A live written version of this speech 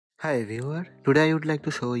Hi viewer, today I would like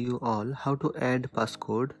to show you all how to add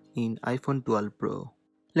passcode in iPhone 12 Pro.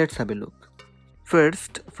 Let's have a look.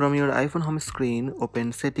 First, from your iPhone home screen,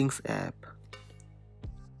 open Settings app.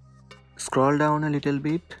 Scroll down a little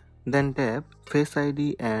bit, then tap Face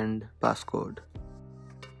ID and Passcode.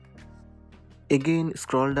 Again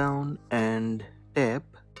scroll down and tap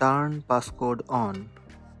Turn Passcode On.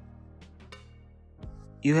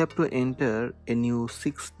 You have to enter a new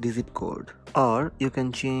 6-digit code, or you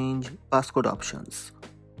can change passcode options.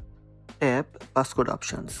 Tap Passcode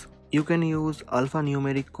Options. You can use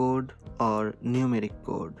alphanumeric code or numeric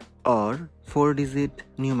code or 4-digit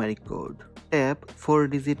numeric code. Tap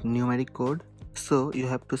 4-digit numeric code, so you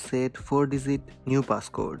have to set 4-digit new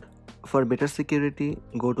passcode. For better security,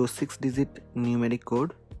 go to 6-digit numeric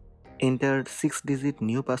code, enter 6-digit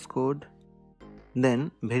new passcode,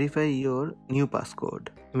 then verify your new passcode.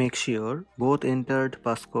 Make sure both entered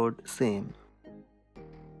passcode same.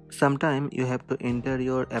 Sometimes you have to enter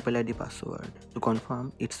your Apple ID password to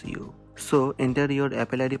confirm it's you. So enter your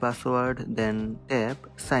Apple ID password, then tap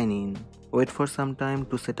Sign In. Wait for some time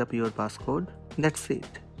to set up your passcode. That's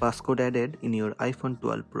it. Passcode added in your iPhone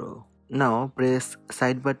 12 Pro. Now press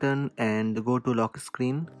side button and go to lock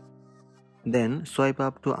screen. Then swipe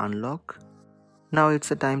up to unlock. Now it's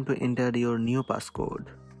the time to enter your new passcode.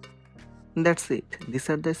 That's it. These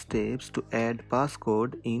are the steps to add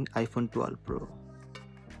passcode in iPhone 12 Pro.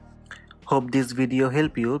 Hope this video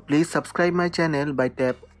help you. Please subscribe my channel by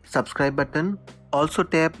tap subscribe button. Also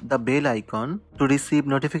tap the bell icon to receive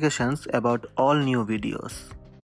notifications about all new videos.